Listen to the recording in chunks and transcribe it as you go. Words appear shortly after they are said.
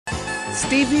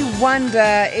Stevie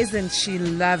Wonder, isn't she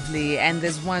lovely? And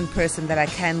there's one person that I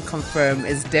can confirm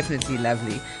is definitely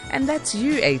lovely. And that's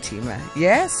you, A-Teamer.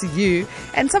 Yes, you.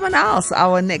 And someone else,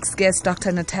 our next guest,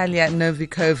 Dr. Natalia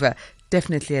Novikova.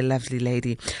 Definitely a lovely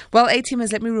lady. Well,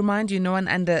 A-Teamers, let me remind you, no one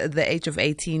under the age of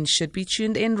 18 should be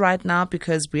tuned in right now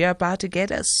because we are about to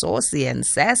get saucy and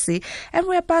sassy, and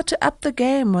we're about to up the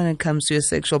game when it comes to your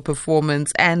sexual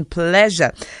performance and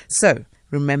pleasure. So,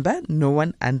 remember, no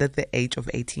one under the age of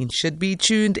 18 should be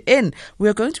tuned in.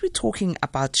 We're going to be talking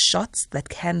about shots that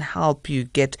can help you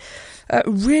get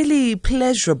really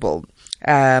pleasurable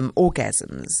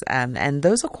orgasms, and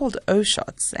those are called O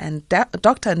shots. And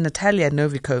Dr. Natalia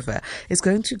Novikova is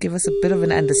going to give us a bit of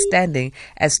an understanding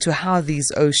as to how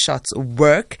these O shots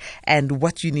work and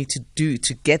what you need to do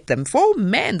to get them. For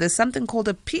men, there's something called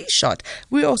a P shot.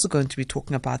 We're also going to be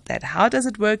talking about that. How does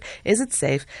it work? Is it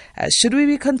safe? Should we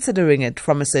be considering it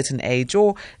from a certain age,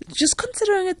 or just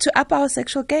considering it to up our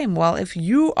sexual game? Well, if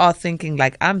you are thinking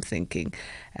like I'm thinking,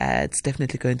 it's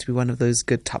definitely going to be one of those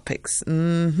good topics.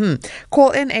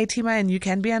 Call in, A-Teamer, and you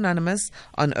can be anonymous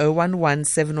on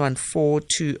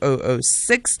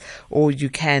 011-714-2006, or you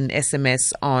can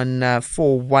SMS on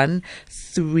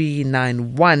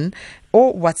 41391,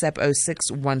 or WhatsApp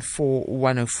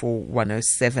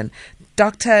 0614104107.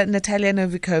 Dr. Natalia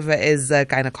Novikova is a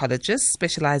gynaecologist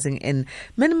specialising in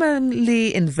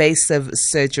minimally invasive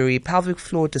surgery, pelvic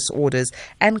floor disorders,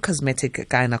 and cosmetic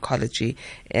gynaecology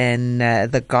in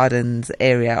the Gardens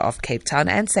area of Cape Town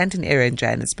and Sandton area in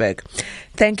Johannesburg.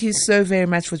 Thank you so very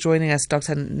much for joining us,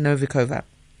 Dr. Novikova.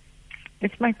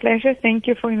 It's my pleasure. Thank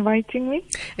you for inviting me.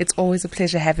 It's always a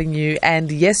pleasure having you.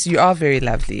 And yes, you are very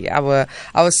lovely. Our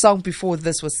song before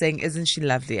this was saying, "Isn't she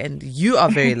lovely?" And you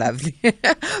are very lovely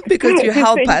because you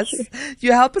help us.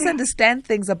 You help us understand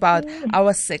things about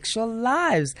our sexual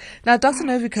lives. Now, Dr.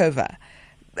 Novikova,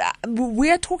 we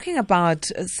are talking about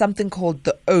something called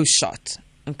the O shot.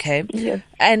 Okay. Yes.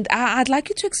 And I'd like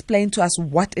you to explain to us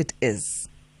what it is.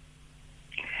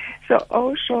 So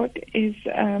O-shot is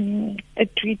a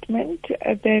treatment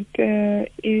that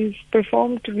is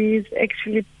performed with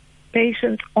actually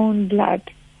patients' own blood.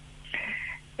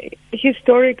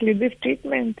 Historically, this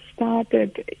treatment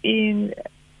started in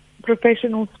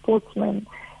professional sportsmen.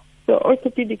 So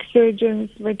orthopedic surgeons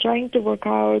were trying to work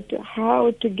out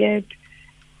how to get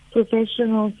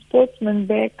professional sportsmen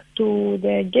back to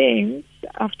their games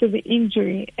after the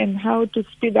injury, and how to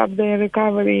speed up their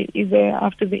recovery either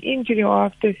after the injury or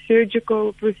after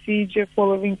surgical procedure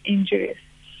following injuries.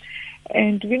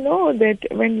 And we know that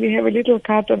when we have a little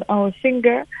cut on our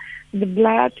finger, the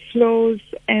blood flows,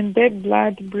 and that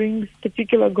blood brings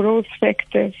particular growth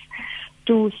factors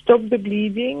to stop the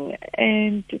bleeding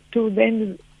and to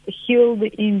then heal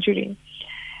the injury.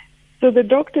 So the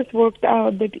doctors worked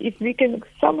out that if we can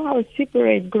somehow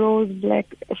separate growth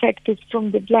factors from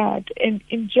the blood and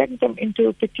inject them into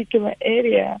a particular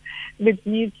area that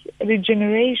needs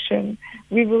regeneration,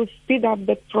 we will speed up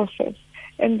that process.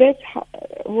 And that's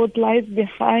what lies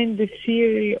behind the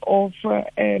theory of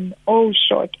an O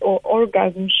shot or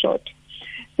orgasm shot.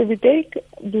 So we take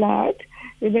blood,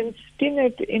 we then spin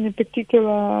it in a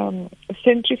particular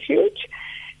centrifuge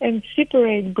and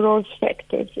separate growth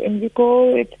factors, and we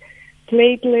call it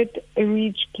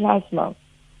platelet-rich plasma,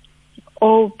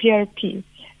 or PRP.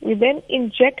 We then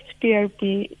inject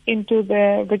PRP into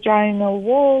the vaginal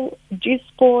wall,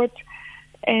 G-spot,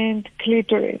 and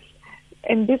clitoris.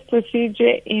 And this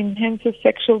procedure enhances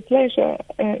sexual pleasure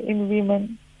in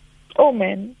women or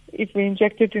men if we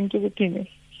inject it into the penis.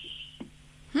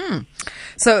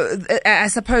 So I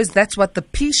suppose that's what the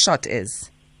P shot is.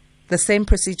 The same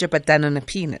procedure but done on a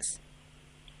penis.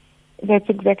 That's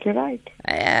exactly right.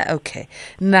 Okay.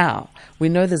 Now, we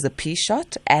know there's a P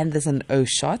shot and there's an O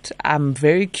shot. I'm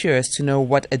very curious to know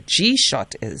what a G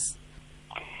shot is.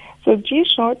 So G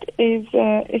shot is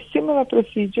a similar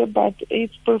procedure, but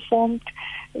it's performed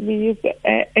with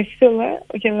a filler,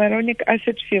 hyaluronic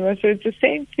acid filler. So it's the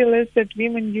same fillers that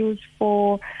women use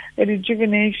for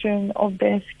rejuvenation of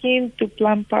their skin, to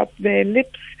plump up their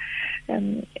lips.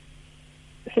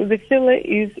 So the filler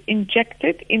is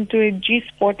injected into a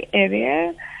G-spot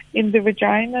area in the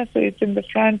vagina. So it's in the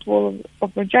front wall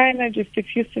of vagina, just a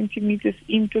few centimeters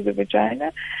into the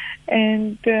vagina.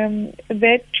 And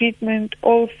that treatment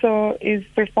also is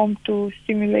performed to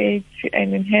stimulate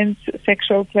and enhance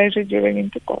sexual pleasure during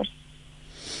intercourse.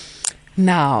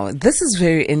 Now, this is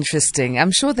very interesting.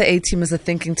 I'm sure the A-teamers are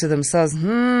thinking to themselves,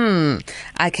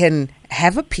 I can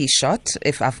have a P shot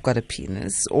if I've got a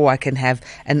penis, or I can have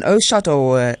an O shot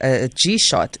or a G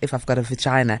shot if I've got a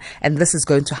vagina, and this is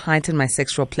going to heighten my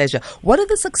sexual pleasure. What are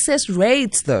the success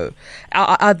rates, though?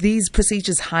 Are these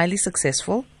procedures highly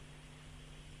successful?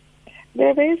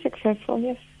 They're very successful,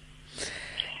 yes.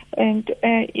 And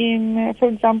for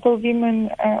example, women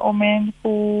or men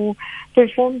who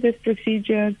perform this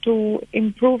procedure to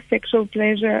improve sexual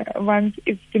pleasure once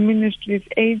it's diminished with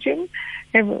aging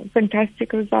have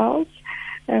fantastic results.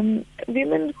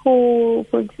 Women who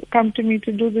come to me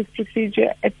to do this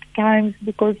procedure at times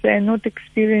because they're not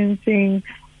experiencing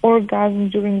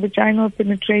orgasm during vaginal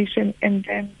penetration and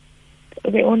then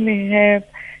they only have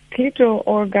clitoral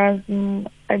orgasm,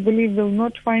 I believe will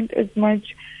not find as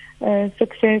much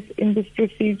success in this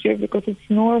procedure because it's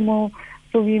normal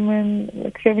for women,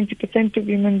 like 70% of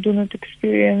women do not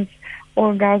experience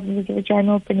orgasm with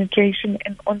vaginal penetration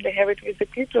and only have it with the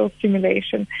clitoral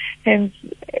stimulation. Hence,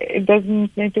 it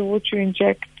doesn't matter what you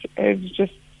inject, it's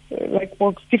just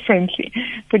works differently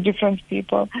for different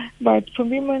people. But for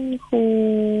women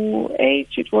who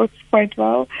age, it works quite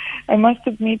well. I must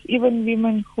admit, even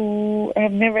women who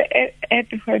have never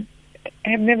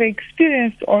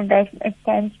experienced orgasm at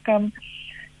times come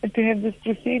to have this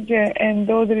procedure, and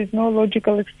though there is no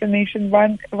logical explanation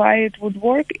why it would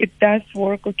work, it does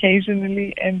work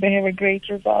occasionally, and they have a great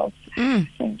result.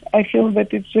 And I feel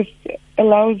that it just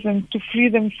allows them to free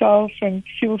themselves and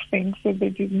feel things that they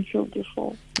didn't feel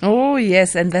before. Oh,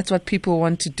 yes, and that's what people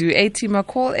want to do. Tima,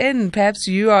 call in. Perhaps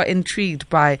you are intrigued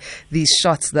by these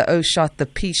shots, the O shot, the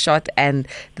P shot, and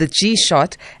the G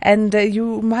shot, and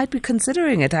you might be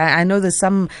considering it. I know there's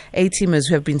some A-teamers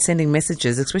who have been sending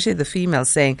messages, especially the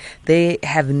females, saying they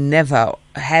have never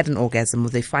had an orgasm or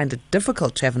they find it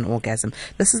difficult to have an orgasm.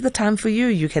 This is the time for you.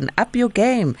 You can up your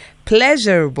game.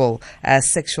 Pleasurable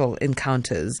sexual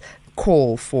encounters.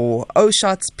 Call for O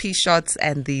shots, P shots,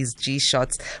 and these G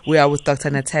shots. We are with Dr.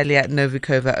 Natalia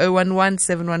Novikova.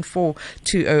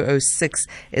 011-714-2006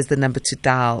 is the number to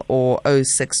dial, or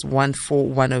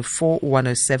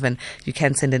 0614-104-107. You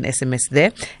can send an SMS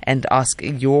there and ask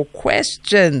your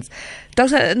questions.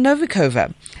 Dr.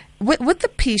 Novikova, with the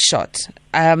P shot,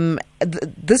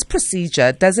 this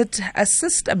procedure, does it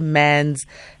assist a man's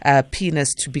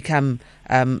penis to become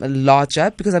larger?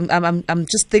 Because I'm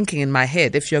just thinking in my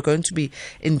head, if you're going to be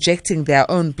injecting their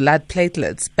own blood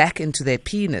platelets back into their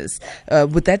penis,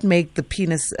 would that make the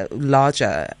penis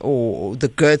larger or the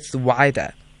girth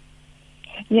wider?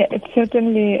 Yeah, it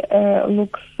certainly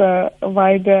looks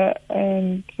wider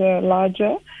and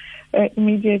larger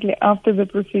immediately after the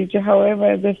procedure.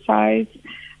 However, the size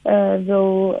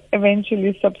will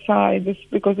eventually subside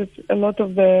because a lot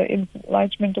of the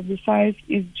enlargement of the size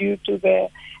is due to the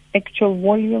actual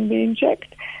volume we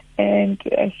inject and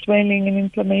swelling and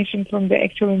inflammation from the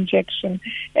actual injection,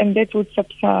 and that would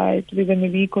subside within a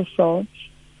week or so.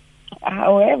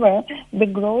 However, the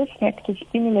growth factor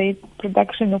stimulates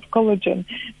production of collagen,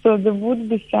 so there would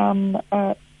be some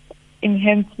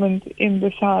enhancement in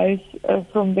the size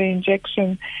from the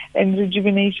injection and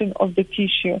rejuvenation of the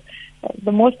tissue.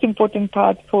 The most important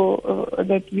part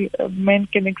that men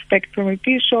can expect from a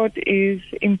P-shot is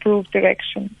improved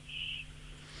erection.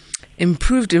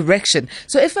 Improved erection.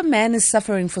 So if a man is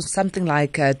suffering from something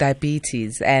like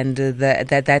diabetes and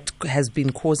that has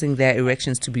been causing their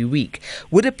erections to be weak,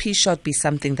 would a P-shot be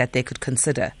something that they could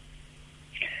consider?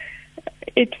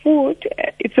 It would.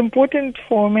 It's important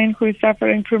for men who are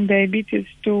suffering from diabetes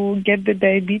to get the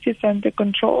diabetes under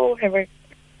control, have a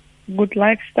good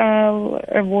lifestyle,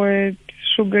 avoid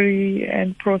sugary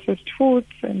and processed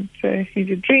foods and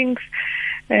fizzy drinks,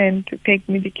 and take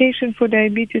medication for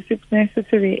diabetes if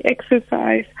necessary,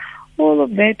 exercise. All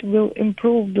of that will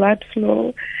improve blood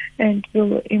flow and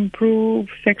will improve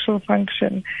sexual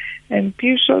function. And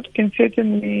P-shot can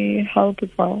certainly help as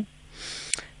well.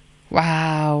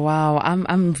 Wow.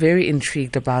 I'm very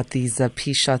intrigued about these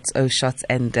P shots, O shots,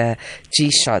 and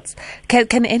G shots.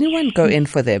 Can anyone go in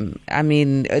for them? I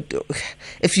mean,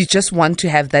 if you just want to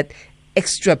have that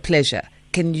extra pleasure,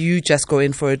 can you just go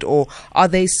in for it? Or are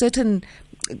there certain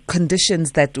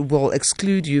conditions that will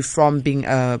exclude you from being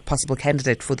a possible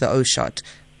candidate for the O shot?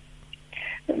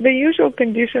 The usual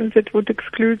conditions that would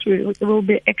exclude you will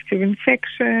be active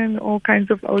infection, all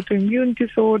kinds of autoimmune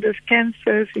disorders,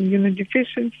 cancers,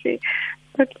 immunodeficiency.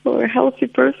 But for a healthy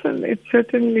person, it's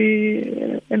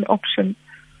certainly an option.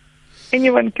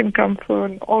 Anyone can come for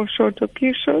an O-shot or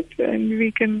P-shot, and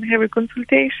we can have a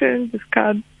consultation,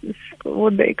 discuss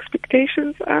what the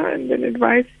expectations are, and then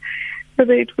advise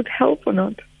whether it would help or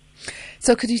not.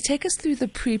 So could you take us through the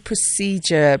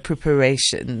pre-procedure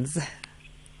preparations?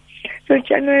 So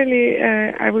generally,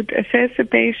 I would assess the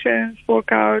patients,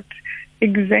 work out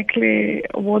exactly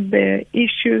what the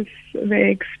issues they're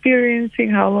experiencing,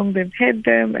 how long they've had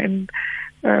them, and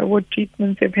what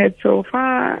treatments they've had so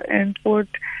far, and what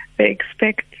they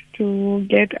expect to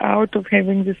get out of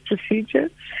having this procedure.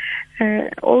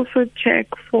 Also check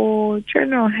for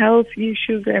general health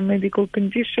issues and medical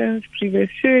conditions, previous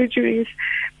surgeries,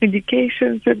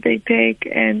 medications that they take,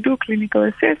 and do clinical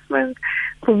assessment.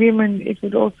 For women, it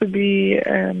would also be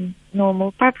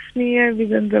normal pap smear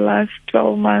within the last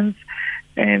 12 months,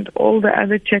 and all the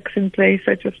other checks in place,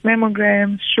 such as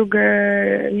mammograms,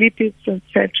 sugar, lipids,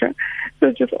 etc.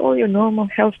 So just all your normal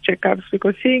health checkups,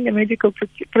 because seeing a medical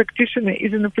practitioner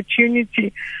is an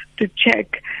opportunity to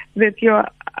check that you're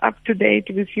up to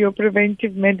date with your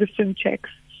preventive medicine checks.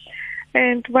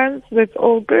 And once that's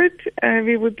all good,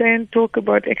 we would then talk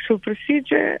about actual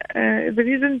procedure.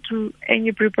 There isn't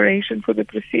any preparation for the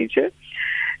procedure.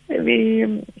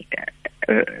 We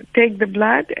take the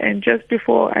blood, and just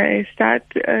before I start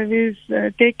with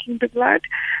taking the blood,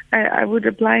 I would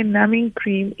apply numbing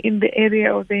cream in the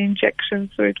area of the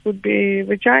injection, so it would be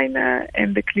vagina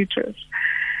and the clitoris.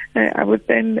 I would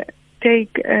then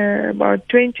take about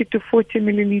 20 to 40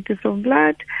 milliliters of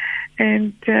blood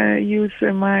and use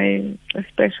my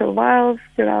special vials,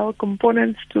 sterile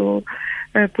components to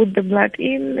put the blood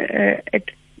in.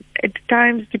 At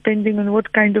times, depending on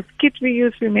what kind of kit we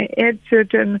use, we may add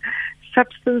certain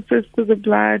substances to the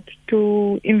blood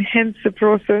to enhance the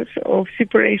process of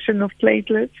separation of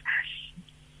platelets.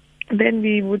 Then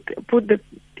we would put the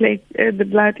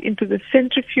blood into the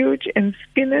centrifuge and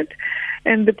spin it.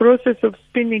 And the process of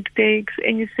spinning takes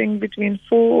anything between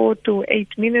 4 to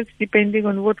 8 minutes, depending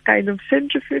on what kind of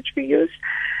centrifuge we use.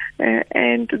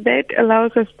 And that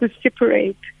allows us to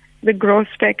separate the growth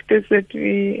factors that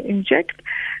we inject.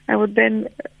 I would then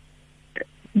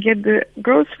get the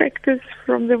growth factors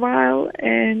from the vial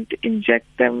and inject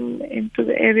them into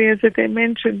the areas that I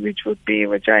mentioned, which would be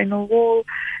vaginal wall,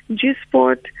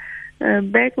 G-spot,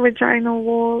 back vaginal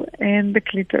wall, and the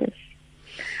clitoris.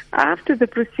 After the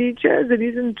procedure, there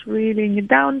isn't really any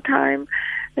downtime.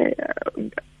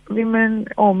 Women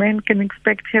or men can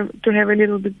expect to have a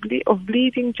little bit of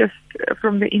bleeding just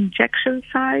from the injection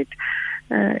side.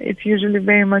 It's usually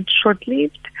very much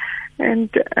short-lived. And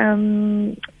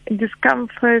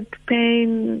discomfort,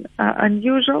 pain are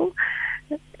unusual.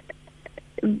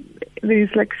 There's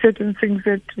like certain things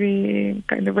that we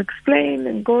kind of explain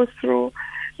and go through.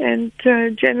 And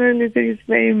generally there is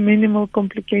very minimal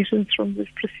complications from this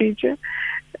procedure.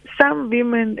 Some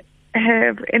women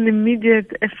have an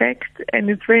immediate effect, and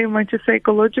it's very much a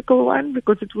psychological one,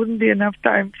 because it wouldn't be enough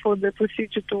time for the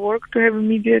procedure to work to have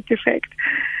immediate effect.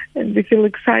 And they feel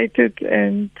excited,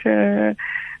 and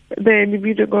their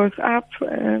libido goes up.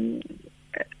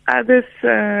 Others,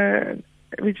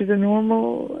 which is a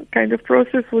normal kind of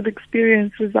process, would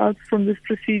experience results from this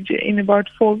procedure in about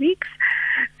 4 weeks,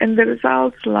 and the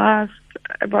results last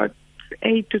about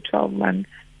 8 to 12 months.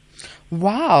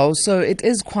 Wow, so it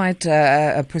is quite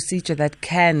a procedure that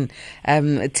can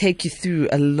take you through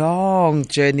a long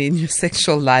journey in your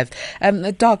sexual life.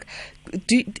 Doc,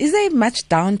 is there much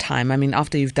downtime,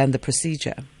 after you've done the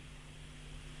procedure?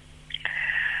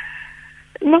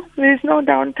 No, there's no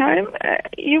downtime.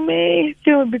 You may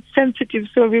feel a bit sensitive,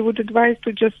 so we would advise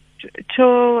to just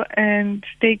chill and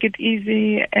take it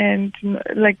easy, and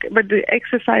but the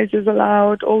exercise is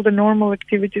allowed, all the normal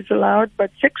activities allowed,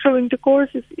 but sexual intercourse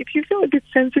is, if you feel a bit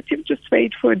sensitive, just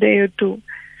wait for a day or two.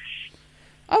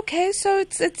 Okay, so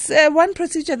it's one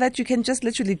procedure that you can just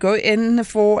literally go in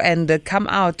for and come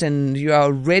out, and you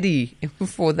are ready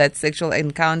for that sexual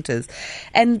encounters.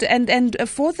 And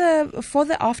for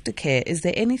the aftercare, is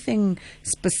there anything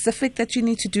specific that you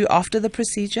need to do after the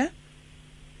procedure?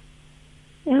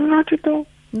 Not at all.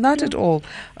 Not at all.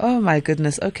 Oh my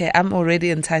goodness. Okay, I'm already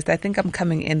enticed. I think I'm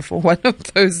coming in for one of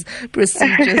those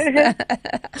procedures.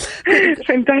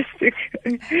 Fantastic.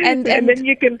 And then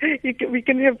we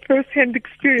can have first-hand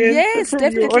experience. Yes,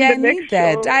 definitely. I need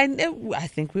that. I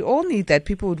think we all need that.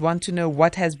 People would want to know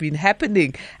what has been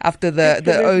happening after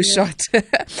the O shot.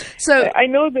 So I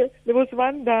know that there was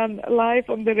one done live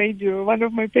on the radio. One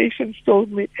of my patients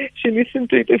told me she listened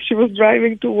to it as she was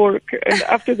driving to work, and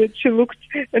after that she looked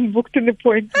and booked an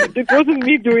appointment. It wasn't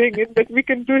me doing it, but we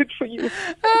can do it for you.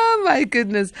 Oh my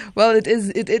goodness! Well, it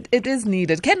is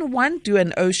needed. Can one do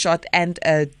an O shot and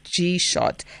a G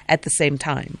shot at the same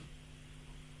time?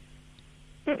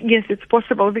 Yes, it's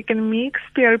possible. We can mix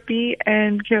PRP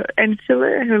and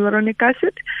filler, hyaluronic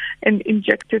acid, and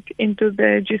inject it into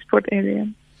the G-spot area.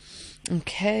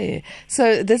 Okay,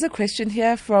 so there's a question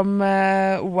here from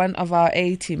one of our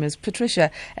A-teamers. Patricia,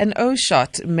 an O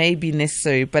shot may be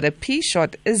necessary, but a P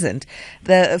shot isn't.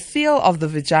 The feel of the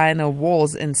vagina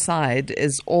walls inside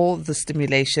is all the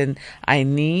stimulation I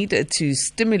need to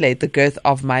stimulate the girth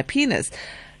of my penis.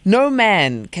 No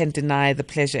man can deny the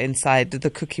pleasure inside the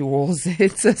cookie walls.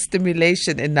 It's a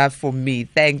stimulation enough for me.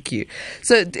 Thank you.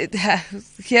 So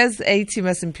here's a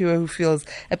Tima Simpiwe who feels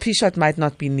a pea shot might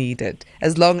not be needed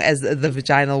as long as the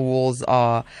vaginal walls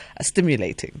are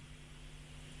stimulating.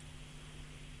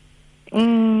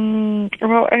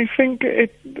 Well, I think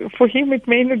for him it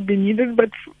may not be needed, but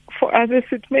for others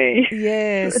it may.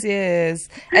 Yes, yes.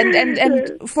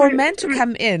 And for a man to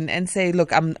come in and say,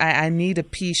 look, I need a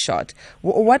pea shot,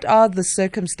 what are the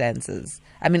circumstances?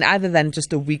 I mean, other than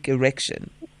just a weak erection.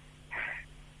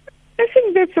 I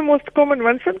think that's the most common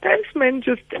one. Sometimes men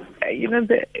just,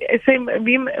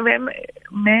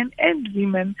 men and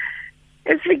women,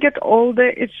 as we get older,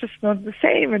 it's just not the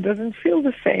same. It doesn't feel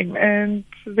the same. And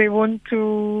they want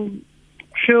to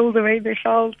feel the way they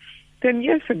felt 10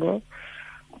 years ago.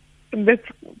 And that's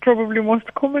probably the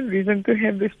most common reason to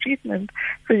have this treatment.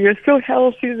 So you're still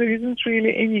healthy. There isn't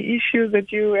really any issue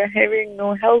that you are having,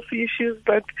 no health issues,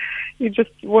 but you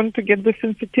just want to get the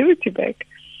sensitivity back.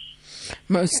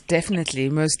 Most definitely.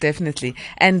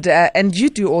 And you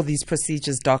do all these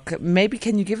procedures, Doc. Maybe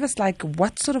can you give us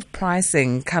what sort of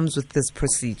pricing comes with these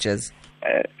procedures?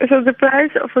 So the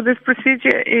price for this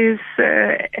procedure is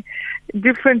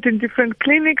different in different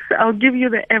clinics. I'll give you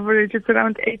the average. It's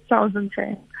around 8,000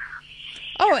 rand.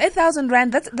 Oh, 8,000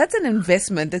 rand. That's an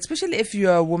investment, especially if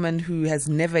you're a woman who has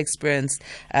never experienced,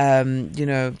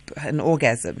 an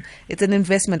orgasm. It's an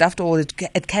investment. After all,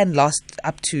 it can last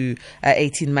up to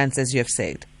 18 months, as you have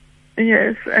said.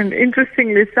 Yes, and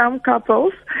interestingly, some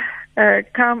couples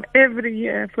come every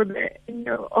year for the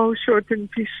O shot and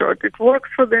P shot. It works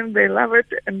for them. They love it,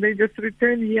 and they just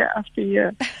return year after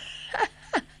year.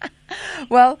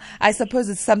 Well, I suppose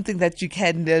it's something that you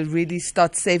can really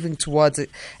start saving towards it.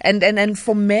 And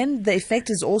for men, the effect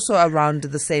is also around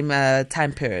the same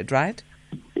time period, right?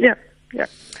 Yeah.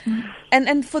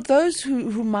 And for those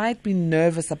who might be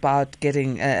nervous about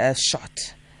getting a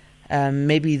shot,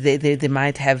 maybe they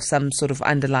might have some sort of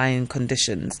underlying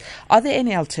conditions. Are there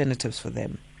any alternatives for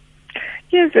them?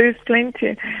 Yes, there is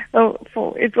plenty. Well,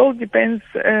 it all depends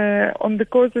on the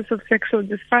causes of sexual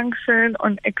dysfunction,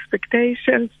 on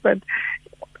expectations, but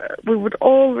we would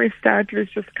always start with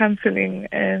just counseling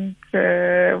and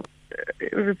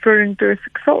referring to a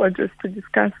sexologist to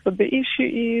discuss what the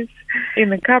issue is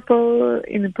in a couple,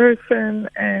 in a person,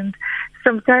 and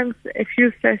sometimes a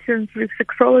few sessions with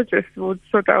sexologists would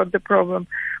sort out the problem.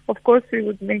 Of course, we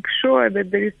would make sure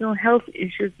that there is no health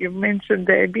issues. You mentioned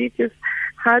diabetes.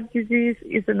 Heart disease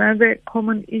is another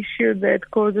common issue that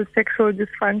causes sexual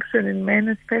dysfunction in men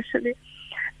especially.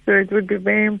 So it would be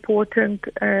very important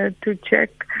to check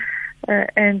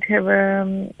and have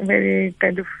a very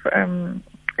kind of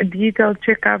a detailed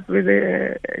checkup with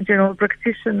a general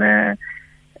practitioner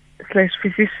 /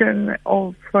 physician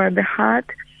of the heart,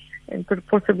 and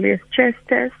possibly a chest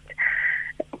test.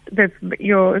 That's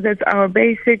our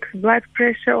basics: blood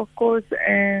pressure, of course,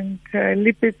 and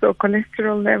lipids or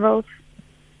cholesterol levels.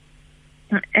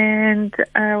 And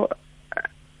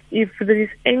if there is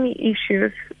any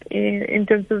issues in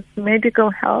terms of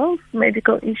medical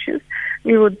issues,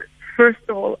 we would first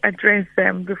of all address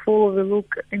them before we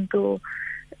look into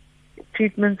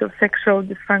treatments of sexual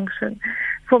dysfunction.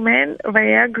 For men,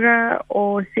 Viagra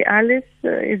or Cialis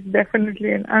is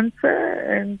definitely an answer,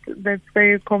 and that's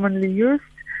very commonly used.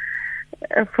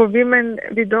 For women,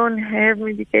 we don't have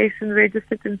medication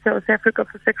registered in South Africa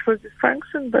for sexual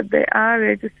dysfunction, but they are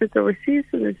registered overseas,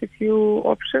 so there's a few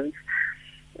options.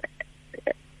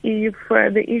 If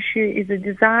the issue is a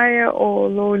desire or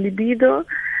low libido,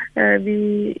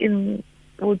 we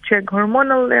would check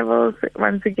hormonal levels,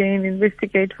 once again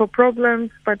investigate for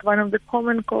problems, but one of the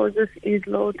common causes is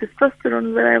low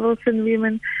testosterone levels in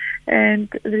women, and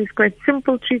there is quite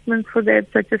simple treatment for that,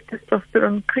 such as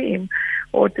testosterone cream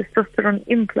or testosterone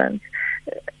implants.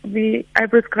 I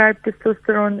prescribe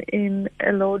testosterone in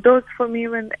a low dose for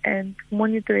women and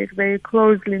monitor it very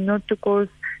closely not to cause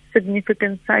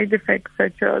significant side effects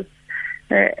such as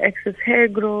excess hair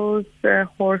growth,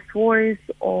 hoarse voice,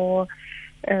 or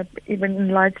even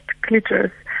enlarged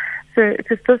clitoris. So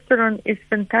testosterone is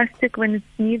fantastic when it's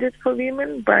needed for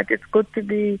women, but it's got to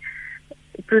be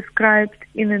prescribed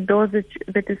in a dosage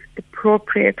that is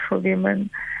appropriate for women.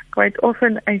 Quite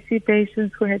often I see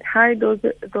patients who had high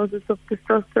doses of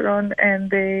testosterone, and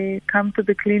they come to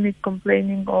the clinic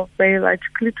complaining of very large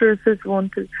clitorises,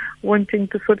 wanting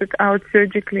to sort it out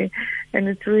surgically, and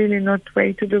it's really not the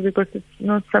way to do, because it's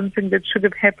not something that should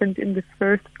have happened in the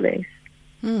first place.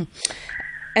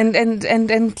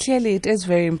 And clearly it is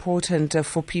very important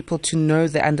for people to know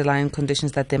the underlying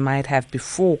conditions that they might have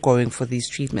before going for these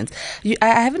treatments. I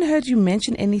haven't heard you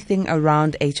mention anything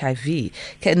around HIV.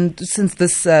 Since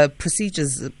this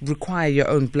procedures require your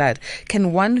own blood,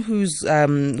 can one who's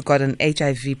got an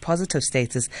HIV positive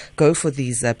status go for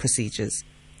these procedures?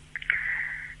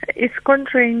 It's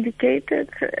contraindicated.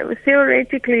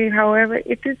 Theoretically, however,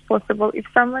 it is possible. If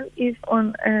someone is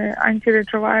on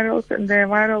antiretrovirals and their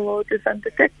viral load is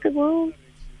undetectable,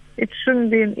 it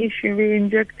shouldn't be an issue. We're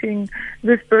injecting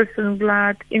this person's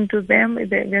blood into them.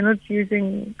 They're not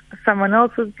using someone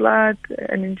else's blood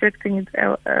and injecting it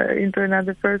into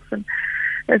another person.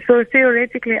 So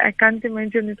theoretically, I can't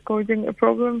imagine it causing a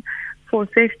problem. For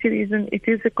safety reasons, it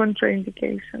is a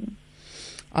contraindication.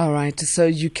 All right, so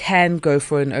you can go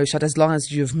for an O shot as long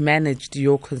as you've managed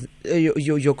your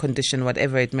condition,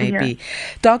 whatever it may be.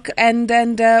 Doc, and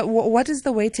what is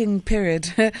the waiting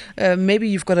period? Maybe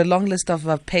you've got a long list of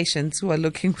patients who are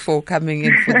looking for coming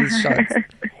in for these shots.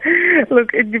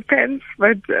 Look, it depends,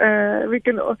 but we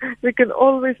can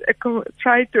always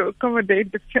try to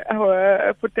accommodate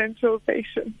our potential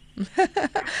patients.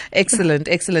 Excellent.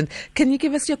 Can you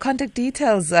give us your contact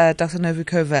details, Dr.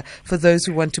 Novikova, for those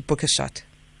who want to book a shot?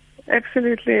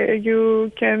 Absolutely.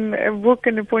 You can book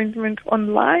an appointment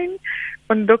online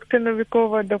on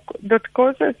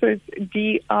drnovikova.coza, so it's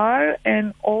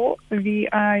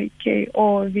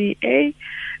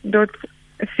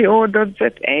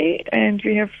drnovikova.co.za, and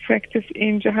we have practice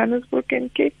in Johannesburg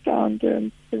and Cape Town.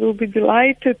 And we will be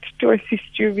delighted to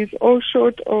assist you with O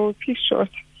shot or P shot.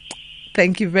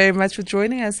 Thank you very much for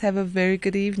joining us. Have a very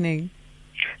good evening.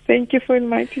 Thank you for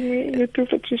inviting me. You too,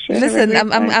 Patricia. Listen,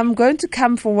 I'm going to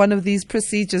come for one of these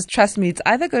procedures. Trust me, it's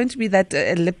either going to be that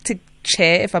elliptic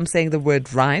chair, if I'm saying the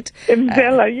word right.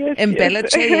 Embella, yes. Embella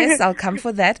chair, yes. I'll come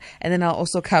for that. And then I'll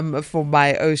also come for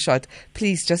my O shot.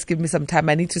 Please just give me some time.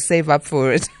 I need to save up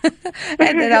for it.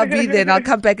 And then I'll be there and I'll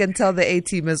come back and tell the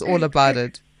A-teamers all about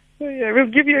it. Yeah, we'll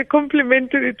give you a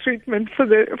complimentary treatment for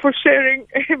sharing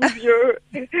with your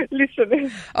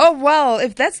listeners. Oh, well,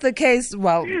 if that's the case,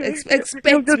 well, expect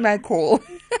my call.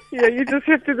 Yeah, you just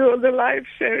have to do all the live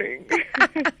sharing.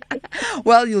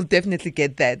 Well, you'll definitely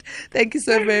get that. Thank you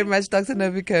so very much, Dr.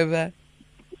 Novikova.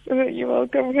 You're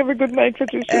welcome. Have a good night,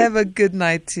 Patricia. Have a good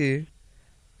night too.